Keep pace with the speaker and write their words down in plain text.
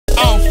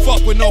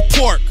with no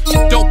pork.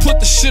 Don't put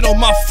the shit on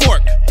my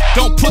fork.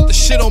 Don't put the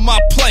shit on my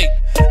plate.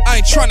 I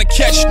ain't tryna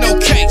catch no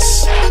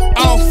case.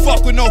 I don't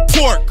fuck with no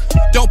pork.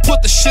 Don't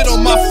put the shit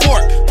on my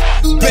fork.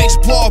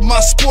 Baseball, my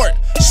sport.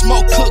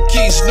 Smoke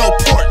cookies, no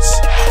ports.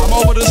 I'm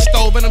over the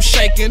stove and I'm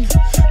shaking,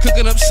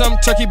 cooking up some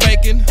turkey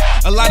bacon.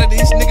 A lot of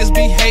these niggas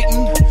be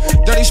hating.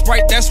 Dirty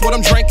Sprite, that's what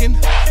I'm drinking.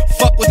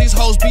 Fuck what these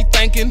hoes be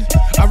thinking.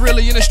 I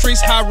really in the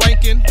streets, high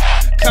ranking.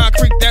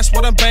 Concrete, that's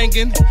what I'm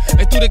banging.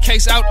 And threw the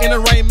case out in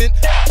arraignment.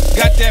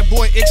 Got that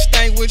boy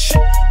extinguished.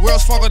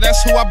 Wells Fargo,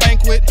 that's who I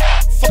bank with.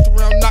 Fucked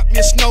around, knocked me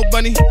a snow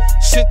bunny.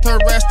 Sent her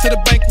ass to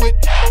the banquet.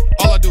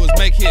 All I do is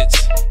make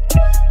hits.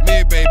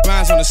 Me and Babe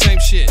Bonds on the same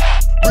shit.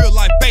 Real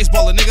life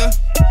baseballer, nigga.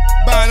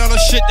 Buying all the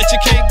shit that you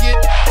can't get.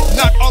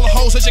 Not all the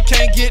hoes that you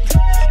can't get.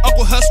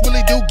 Uncle Hus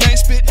really do gang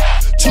spit.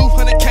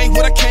 200K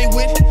what I came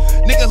with.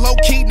 Nigga low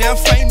key, now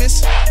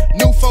famous.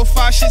 New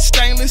 4-5 shit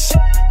stainless.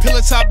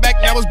 Pillar top back,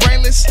 now it's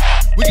brainless.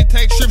 We can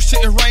take trips to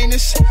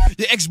Uranus.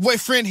 Your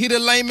ex-boyfriend, he the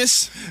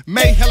lamest.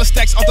 Made hella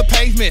stacks off the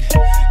pavement.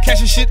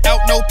 Cashing shit out,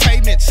 no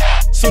payments.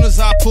 Soon as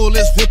I pull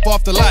this whip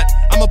off the lot,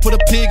 I'ma put a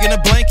pig in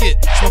a blanket.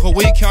 Smoke a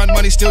weed, counting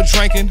money, still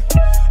drinking.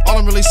 All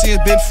I'm really seeing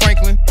is Ben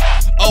Franklin.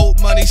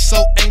 Old money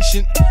so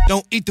ancient.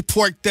 Don't eat the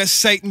pork, that's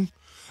Satan.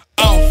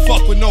 I don't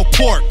fuck with no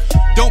pork.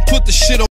 Don't put the shit on